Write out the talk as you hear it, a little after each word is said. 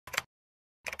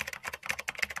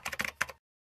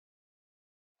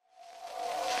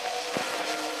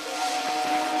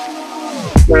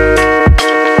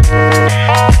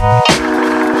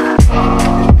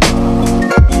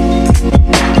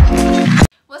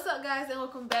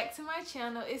back to my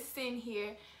channel. It's Cinn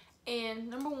here, and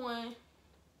number one,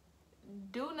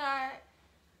 do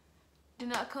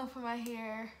not come for my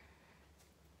hair.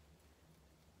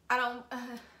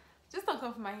 Just don't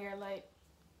come for my hair. Like,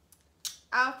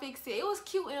 I'll fix it. It was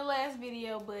cute in the last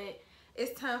video, but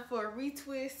it's time for a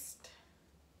retwist.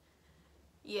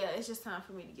 Yeah, it's just time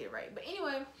for me to get it right. But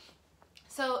anyway,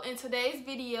 so in today's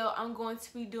video, I'm going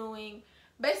to be doing,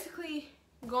 basically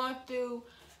going through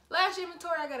lash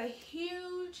inventory. I got a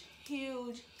huge,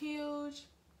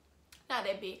 not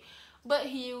that big, but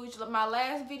huge. My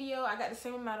last video, I got the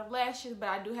same amount of lashes, but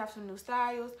I do have some new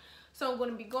styles. So I'm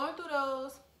going to be going through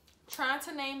those, trying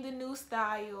to name the new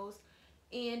styles,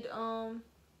 and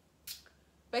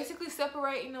basically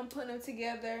separating them, putting them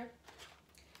together,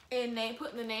 and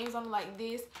putting the names on them like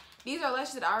this. These are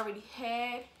lashes that I already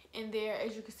had in there.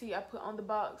 As you can see, I put on the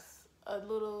box a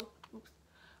little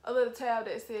tab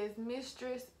that says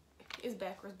Mistress. It's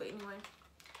backwards, but anyway.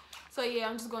 So yeah,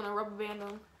 I'm just gonna rubber band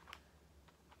them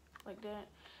like that.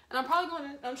 And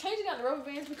I'm changing out the rubber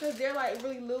bands because they're like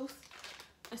really loose.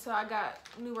 And so I got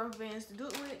new rubber bands to do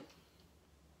it with.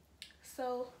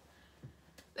 So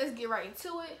let's get right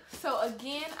into it. So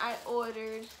again, I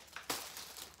ordered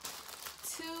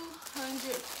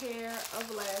 200 pair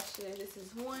of lashes. This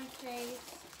is one case.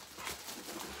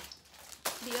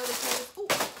 The other case, ooh.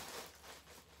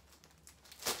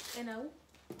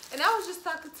 And I was just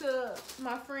talking to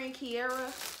my friend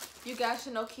Kiera. You guys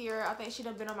should know Kiera. I think she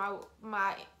done been on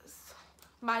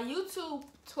my YouTube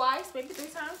twice, maybe 3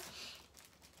 times.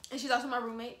 And she's also my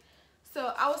roommate.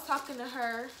 So I was talking to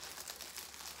her,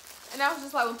 and I was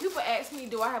just like, when people ask me,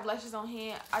 do I have lashes on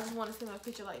hand, I just want to send them a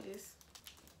picture like this.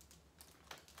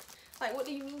 Like, what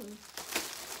do you mean?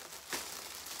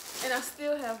 And I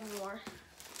still have more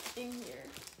in here.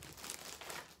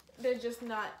 They're just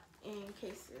not in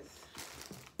cases.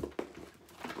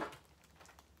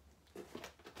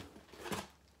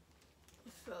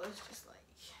 So it's just like,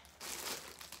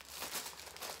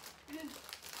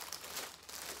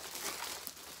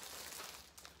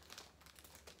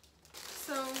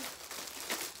 so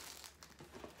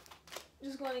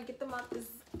just going to get them out this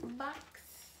box.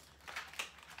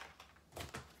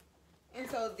 And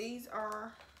so these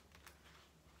are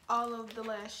all of the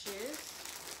lashes.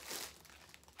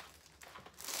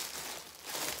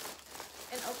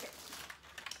 And okay,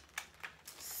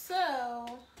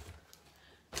 so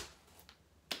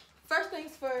first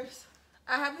things first,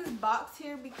 I have this box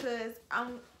here because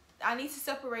I need to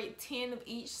separate 10 of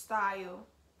each style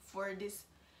for this,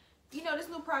 you know, this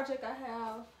new project I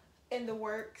have in the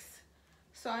works.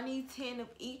 So I need 10 of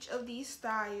each of these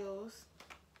styles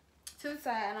to the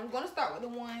side, and I'm going to start with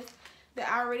the ones that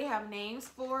I already have names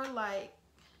for. Like,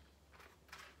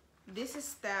 this is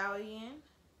Stallion.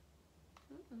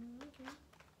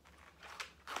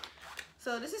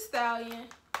 So this is Stallion.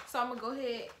 So I'm going to go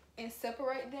ahead and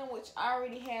separate them, which I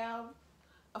already have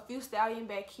a few Stallion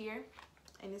back here.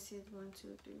 And this is 1,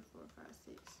 2, 3, 4, 5,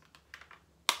 6.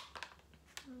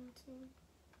 1, 2.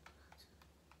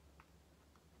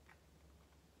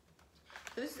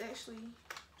 So this is actually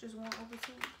just 1 over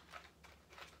 10.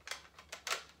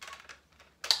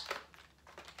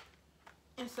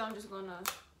 And so I'm just gonna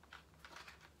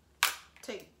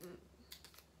take,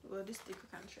 well, this sticker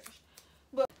kind of trash.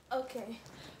 But okay,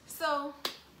 so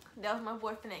that was my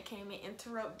boyfriend that came and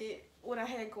interrupted what I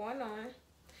had going on.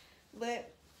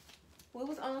 But we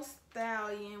was on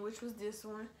Stallion, which was this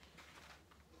one.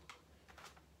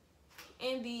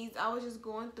 And these, I was just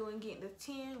going through and getting the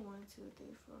 10. 1, 2,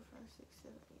 3, 4, 5, 6,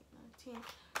 7, 8, 9, 10.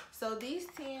 So these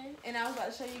 10, and I was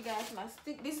about to show you guys my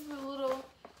stick. These are the little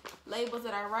labels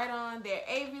that I write on. They're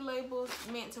Avery labels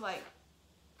meant to like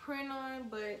print on,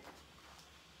 but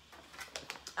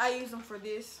I use them for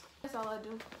this. That's all I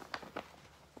do.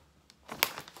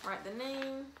 Write the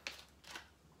name.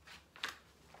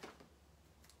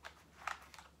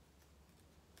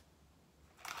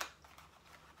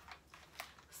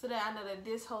 So that I know that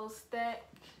this whole stack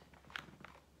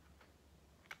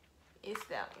is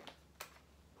Stallion.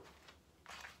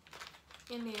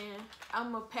 And then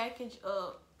I'm gonna package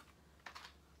up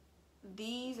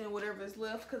these and whatever is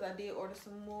left, because I did order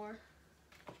some more.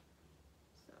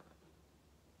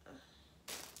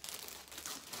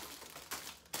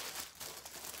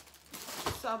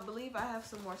 So I believe I have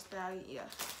some more Stallion. Yeah.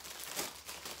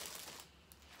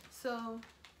 So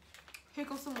here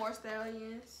comes some more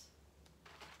Stallions.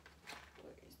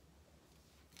 Where is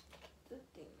the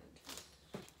thing?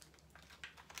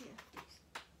 Yeah.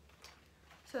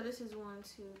 So this is 1,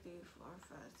 2, 3, 4,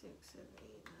 5, 6, 7,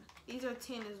 8, 9. These are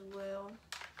 10 as well.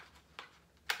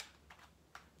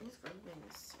 This rubber band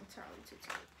is entirely too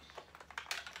tight.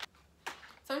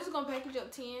 So I'm just gonna package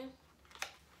up 10.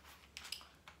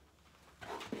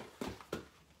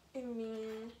 And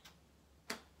then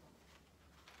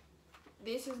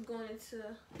this is going into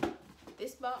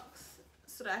this box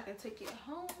so that I can take it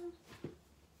home.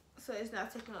 So it's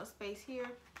not taking up space here.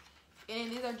 And then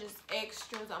these are just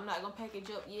extras. I'm not gonna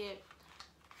package up yet.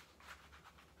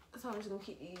 So I'm just gonna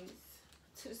keep these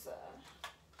to the side.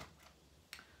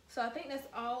 So I think that's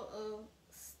all of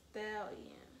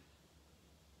Stallion.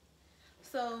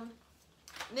 So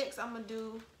next I'm gonna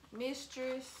do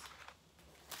Mistress.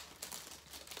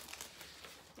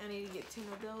 I need to get 10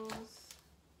 of those.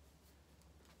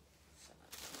 So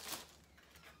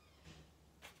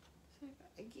if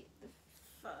I get the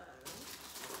funds.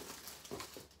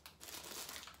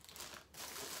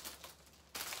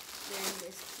 Then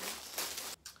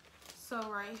Mistress.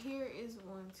 So right here is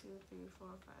 1, 2, 3, 4,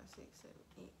 5, 6, 7,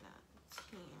 8, 9,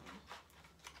 10.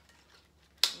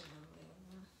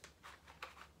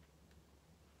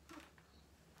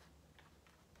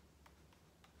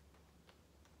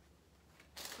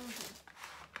 Okay.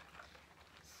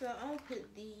 So I'll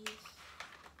put these.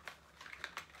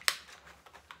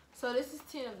 So this is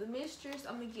 10 of the Mistress.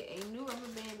 I'm gonna get a new rubber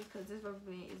band because this rubber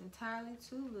band is entirely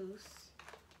too loose.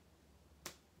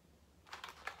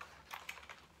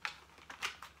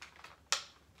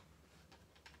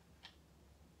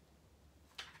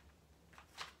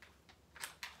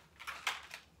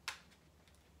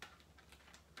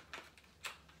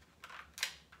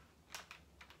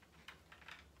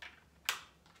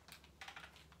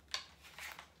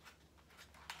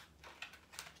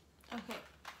 Okay,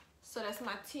 so that's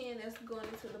my 10 that's going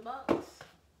into the box.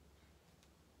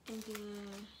 And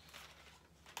then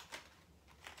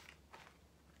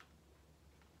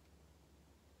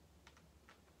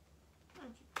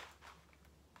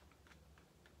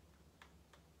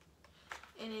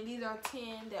and then these are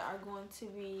 10 that are going to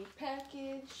be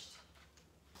packaged.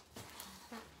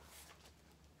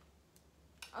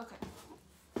 Okay.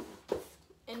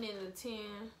 And then the 10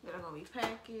 that are going to be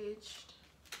packaged.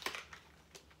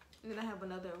 And then I have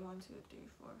another 1, 2, 3,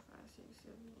 4, 5, 6,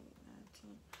 7, 8, 9,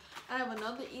 10. I have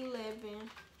another 11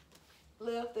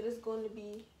 left that is going to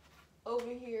be over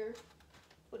here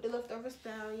with the leftover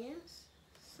stallions.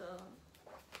 So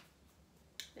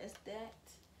that's that.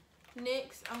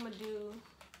 Next, I'm gonna do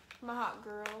my hot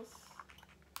girls.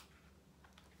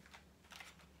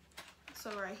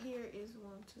 So right here is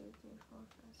 1, 2, 3, 4,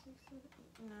 5, 6, 7,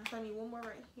 8, 9. So I need one more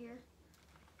right here.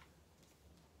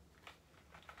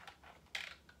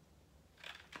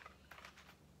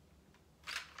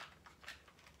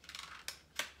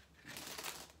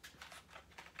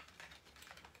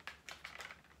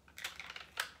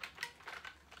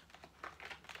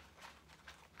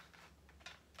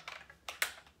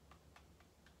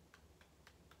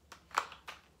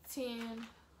 Ten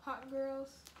hot girls.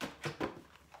 1,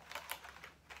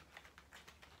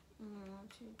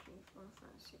 2, 3, 4, 5,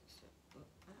 6, 7, 8,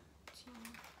 9,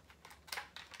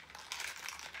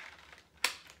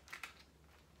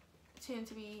 10. 10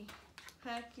 to be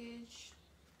packaged.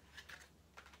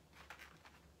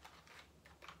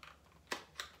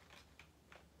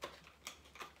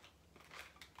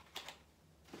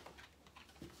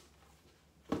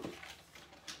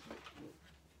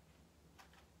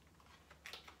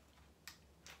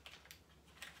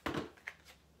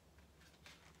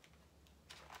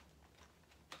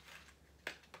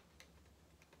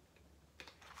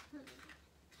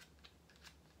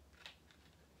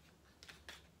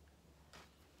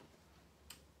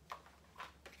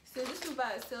 So this is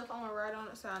by itself. I'm gonna write on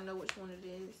it so I know which one it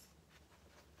is.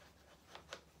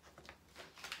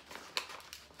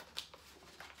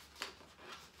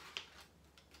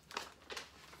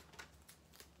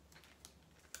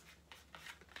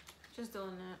 Just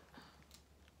doing that.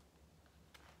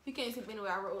 You can't see anyway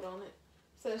I wrote on it.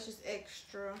 So it's just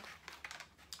extra.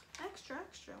 Extra,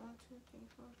 extra. 1, 2, 3,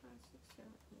 4, 5, 6,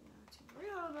 7, 8, 9, 10.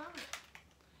 Read all about it.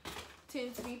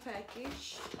 10 to be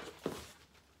packaged.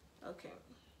 Okay.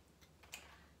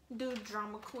 Do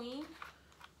Drama Queen.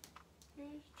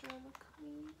 Here's Drama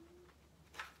Queen.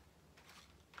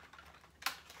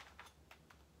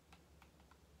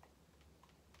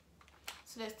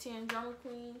 So that's 10 Drama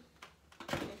Queen.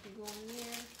 If you go in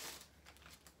there.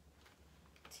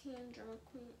 10 Drama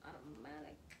Queen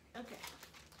automatic. Okay.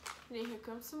 And then here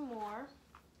comes some more.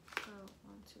 So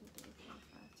 1, 2, 3, 4,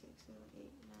 5, 6, 7,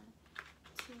 8,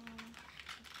 9, 10.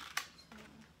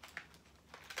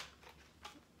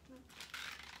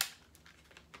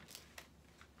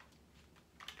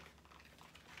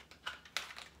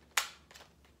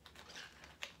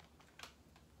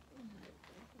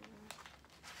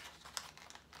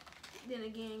 Then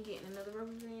again, getting another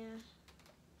rubber band.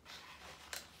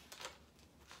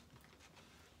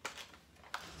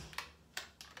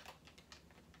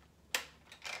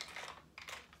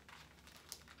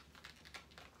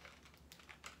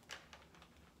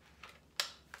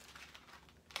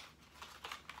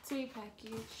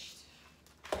 packaged.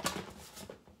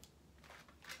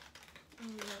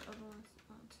 And the other ones,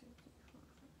 1, 2, 3, 4,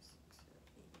 5, 6, 7,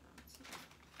 8, 9,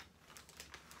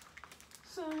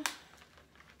 10. So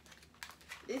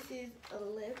this is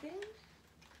 11.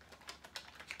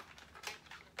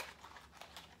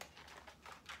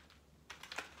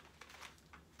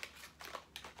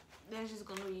 That's just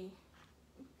gonna be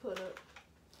put up.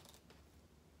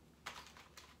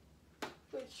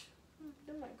 Which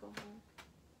they might go home.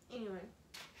 Anyway.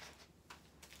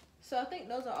 So I think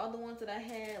those are all the ones that I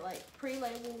had like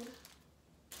pre-labeled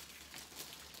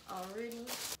already.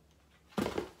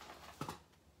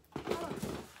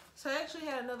 So I actually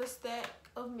had another stack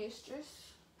of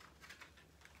Mistress.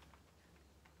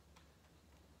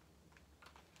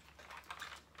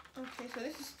 Okay, so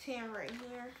this is 10 right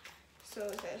here. So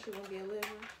it's actually gonna be 11.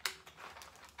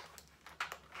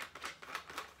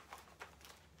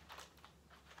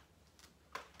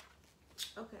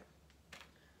 Okay.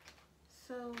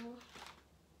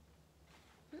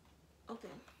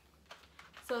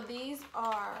 So these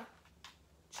are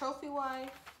Trophy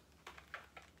Wife.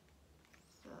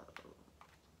 So 1,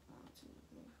 2,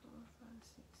 3, 4, 5,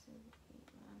 6, 7, 8,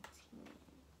 9, 10.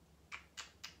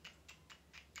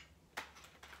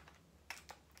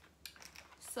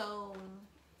 So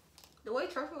the way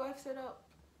Trophy Wife set up,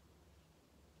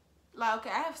 like,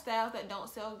 okay, I have styles that don't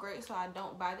sell great, so I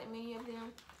don't buy that many of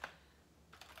them.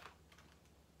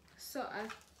 So I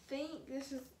think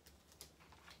this is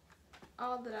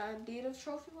all that I did of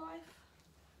Trophy Wife.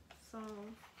 So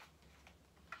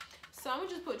I'm gonna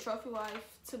just put Trophy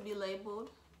Wife to be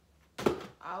labeled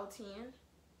all 10.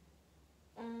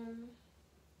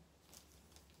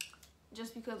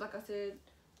 Just because, like I said,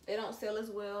 they don't sell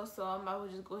as well, so I might as well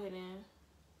just go ahead and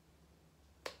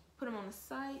put them on the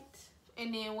site.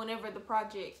 And then whenever the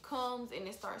project comes and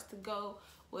it starts to go,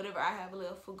 whatever I have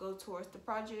left will go towards the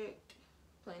project,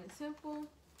 plain and simple.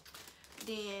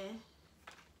 Then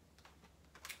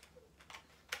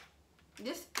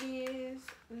this is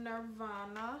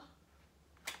Nirvana.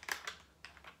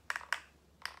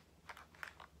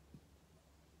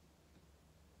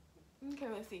 Okay,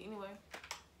 let's see. Anyway,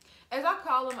 as I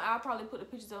call them, I'll probably put the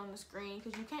pictures on the screen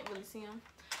because you can't really see them.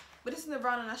 But this is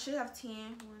Nirvana, and I should have 10.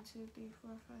 1, 2, 3,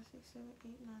 4, 5, 6, 7,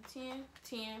 8, 9,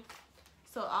 10. 10.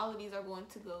 So all of these are going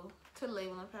to go to the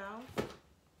labeling pile.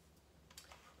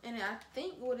 And I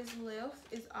think what is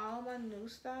left is all my new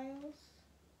styles.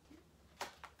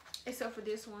 Except for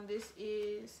this one. This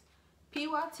is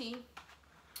PYT.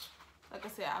 Like I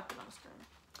said, I'll put it on the screen.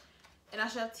 And I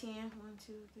should have 10. 1,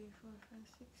 2, 3, 4, 5,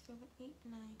 6, 7, 8,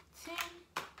 9,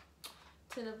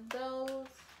 10. 10 of those.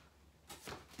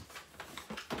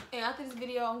 And after this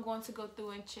video, I'm going to go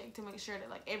through and check to make sure that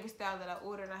like every style that I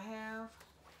ordered I have.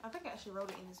 I think I actually wrote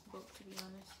it in this book, to be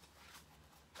honest.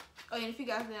 Oh, and if you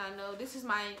guys did not know, this is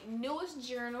my newest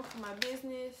journal for my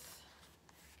business.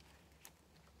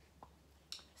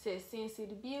 It says Cinn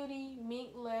City Beauty, Mink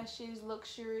Lashes,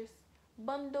 Luxurious,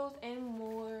 Bundles, and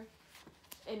more.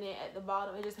 And then at the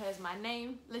bottom, it just has my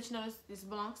name. Let you know this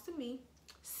belongs to me.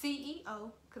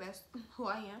 CEO, because that's who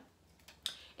I am.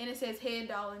 And it says Head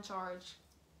Doll in Charge,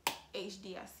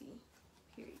 HDIC,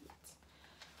 period.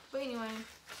 But anyway,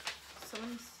 so let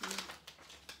me see.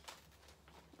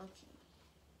 Okay.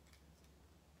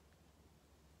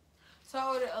 So I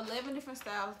ordered 11 different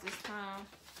styles this time.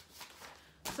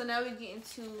 So now we get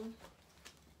into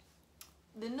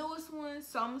the newest one.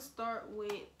 So I'm going to start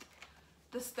with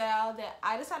the style that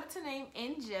I decided to name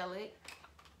Angelic.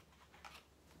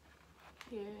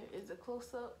 Here is a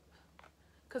close-up.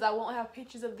 Because I won't have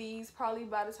pictures of these probably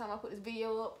by the time I put this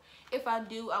video up. If I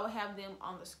do, I will have them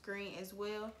on the screen as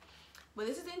well. But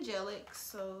this is Angelic.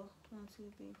 So 1,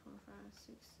 2, 3, 4, 5,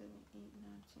 6, 7, 8,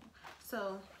 9, 10.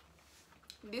 So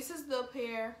this is the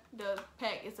pair, the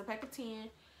pack. It's a pack of 10.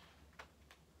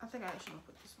 I think I actually want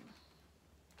to put this one.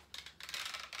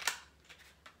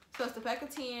 So it's the pack of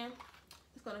 10.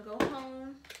 It's going to go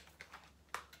home.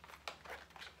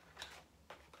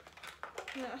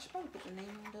 Yeah, I should probably put the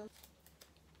name on those.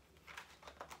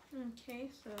 Okay,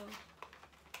 so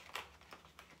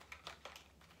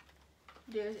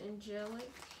there's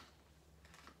Angelic.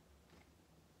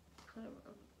 Put it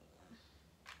over.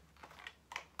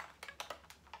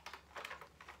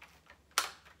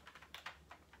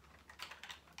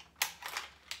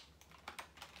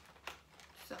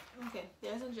 So, okay,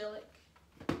 there's Angelic.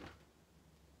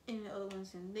 And the other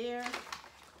one's in there.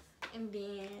 And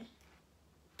then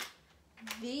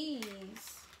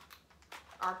these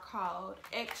are called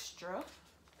Extra.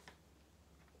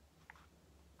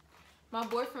 My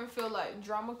boyfriend feel like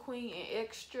Drama Queen and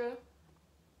Extra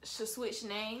should switch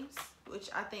names, which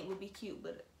I think would be cute,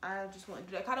 but I just want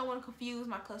to do that. I don't want to confuse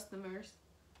my customers.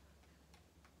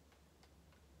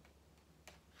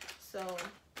 So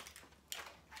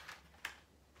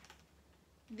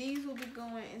these will be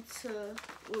going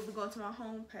to my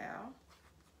home pal.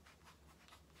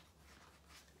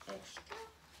 Extra.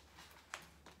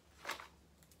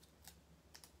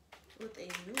 With a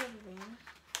new rubber band.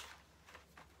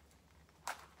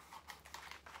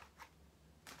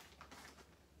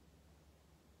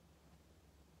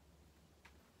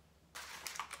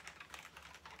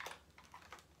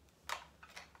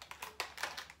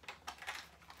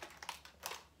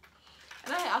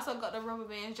 And I also got the rubber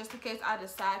bands just in case I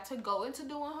decide to go into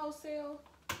doing wholesale.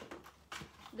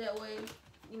 That way,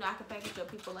 you know, I can package up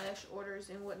people lash orders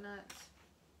and whatnot.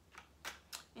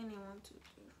 And then 1, 2,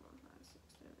 3, 4, 5, 6,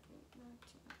 7, 8, 9,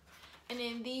 10. And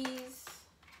then these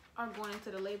are going into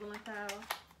the labeling pile.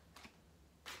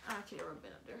 I'll keep the rubber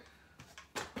band up there.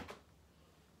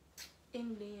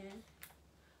 And then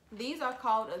these are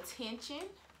called Attention,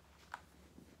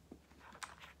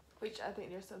 which I think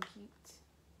they're so cute.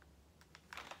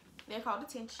 They're called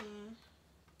Attention.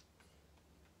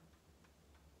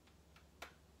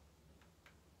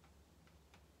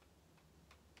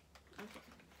 Okay.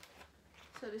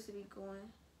 So this will be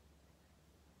going.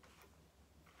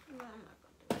 No, I'm not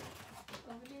gonna do it.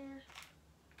 Over there.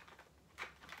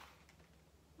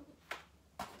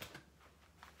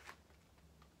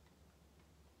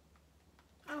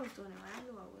 I was doing it right. I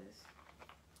knew I was.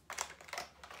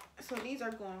 So these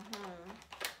are going home.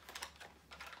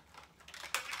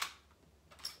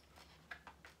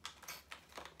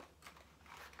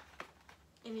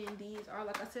 And then these are,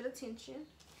 like I said, Attention.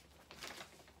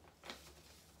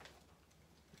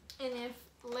 And if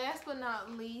last but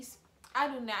not least, I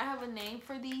do not have a name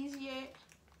for these yet.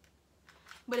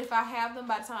 But if I have them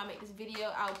by the time I make this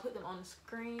video, I'll put them on the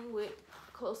screen with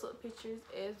close-up pictures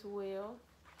as well.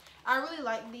 I really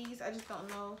like these. I just don't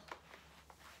know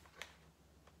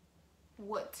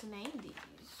what to name these.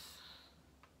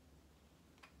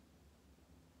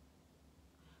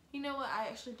 You know what I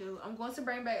actually do? I'm going to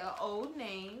bring back an old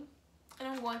name, and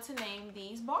I'm going to name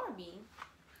these Barbie.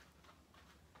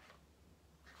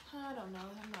 I don't know.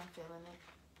 I'm not feeling it.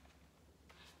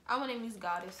 I want to name these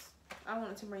Goddess. I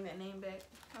wanted to bring that name back.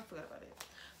 I forgot about it.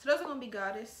 So those are going to be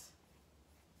Goddess.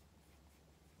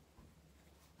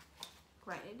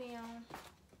 Write it down.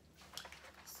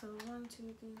 So 1,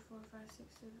 2, 3, 4, 5,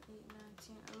 6, 7, 8, 9,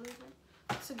 10,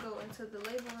 11. To go into the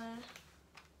labeling.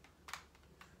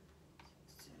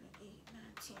 6, 7, 8, 9,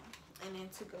 10. And then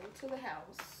to go to the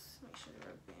house. Make sure the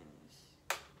rubber band is.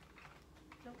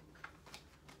 Nope.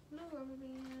 No rubber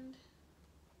band.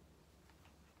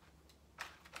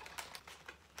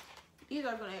 These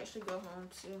are going to actually go home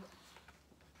too.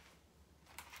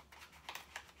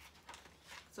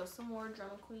 So some more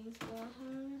Drama Queens going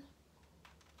home.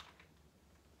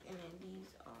 And then these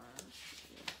are.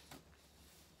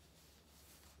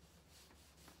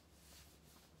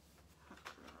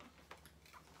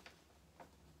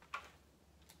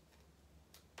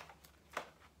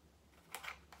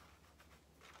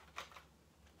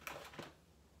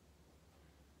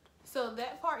 So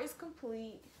that part is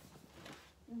complete.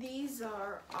 These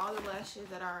are all the lashes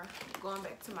that are going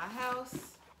back to my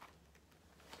house.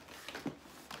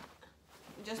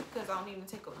 Just because I don't even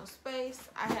take up no space.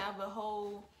 I have a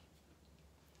whole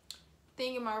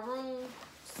thing in my room,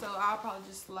 so I'll probably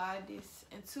just slide this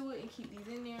into it and keep these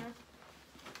in there.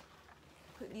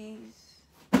 Put these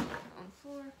on the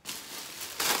floor.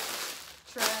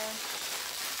 Trash.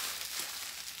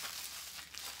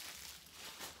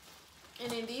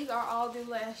 And then these are all the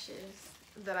lashes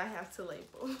that I have to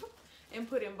label and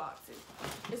put in boxes.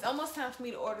 It's almost time for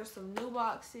me to order some new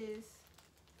boxes.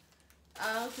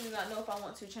 I honestly do not know if I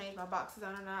want to change my boxes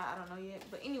out or not. I don't know yet.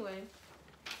 But anyway,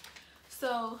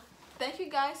 so thank you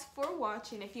guys for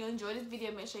watching. If you enjoyed this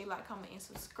video, make sure you like, comment, and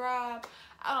subscribe.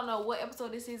 I don't know what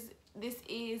episode this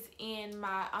is in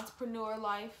my entrepreneur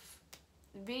life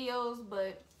videos,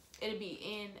 but it'll be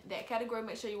in that category.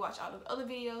 Make sure you watch all the other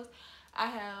videos. I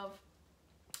have,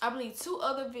 I believe, 2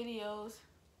 other videos.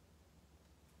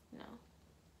 No.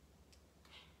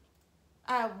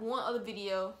 I have 1 other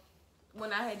video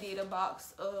when I had did a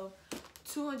box of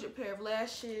 200 pair of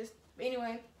lashes. But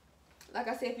anyway, like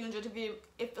I said, if you enjoyed the video,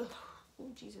 if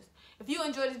you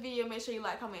enjoyed this video, make sure you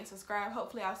like, comment, and subscribe.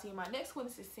 Hopefully I'll see you in my next one.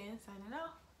 This is Cinn signing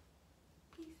off.